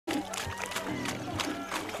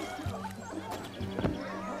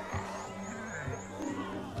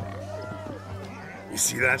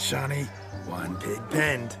see that, Shawnee? One pig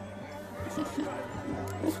penned.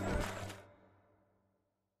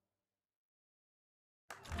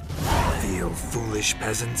 Feel foolish,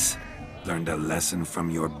 peasants? Learned a lesson from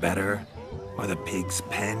your better? Are the pigs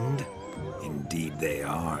penned? Indeed they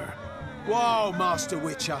are. Whoa, Master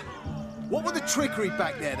Witcher. What were the trickery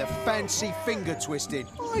back there, the fancy finger twisting?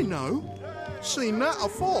 I know. Seen that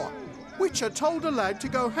afore. Witcher told a lad to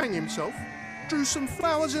go hang himself, drew some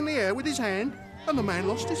flowers in the air with his hand, and the man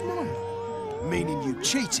lost his mind. Meaning you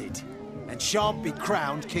cheated, and shan't be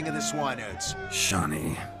crowned King of the Swineherds.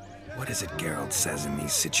 Shawnee, what is it Geralt says in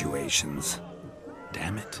these situations?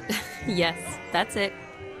 Damn it. Yes, that's it.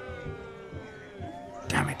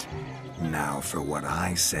 Damn it. Now for what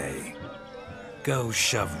I say. Go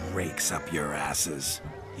shove rakes up your asses,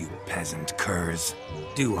 you peasant curs.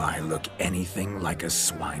 Do I look anything like a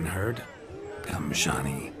swineherd? Come,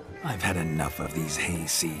 Shawnee. I've had enough of these hay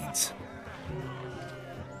seeds.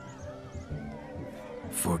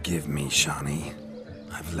 Forgive me, Shawnee.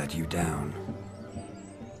 I've let you down.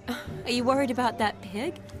 Are you worried about that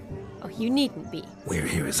pig? Oh, you needn't be. We're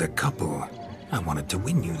here as a couple. I wanted to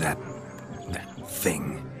win you that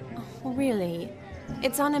thing. Oh, really?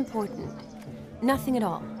 It's unimportant. Nothing at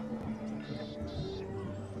all.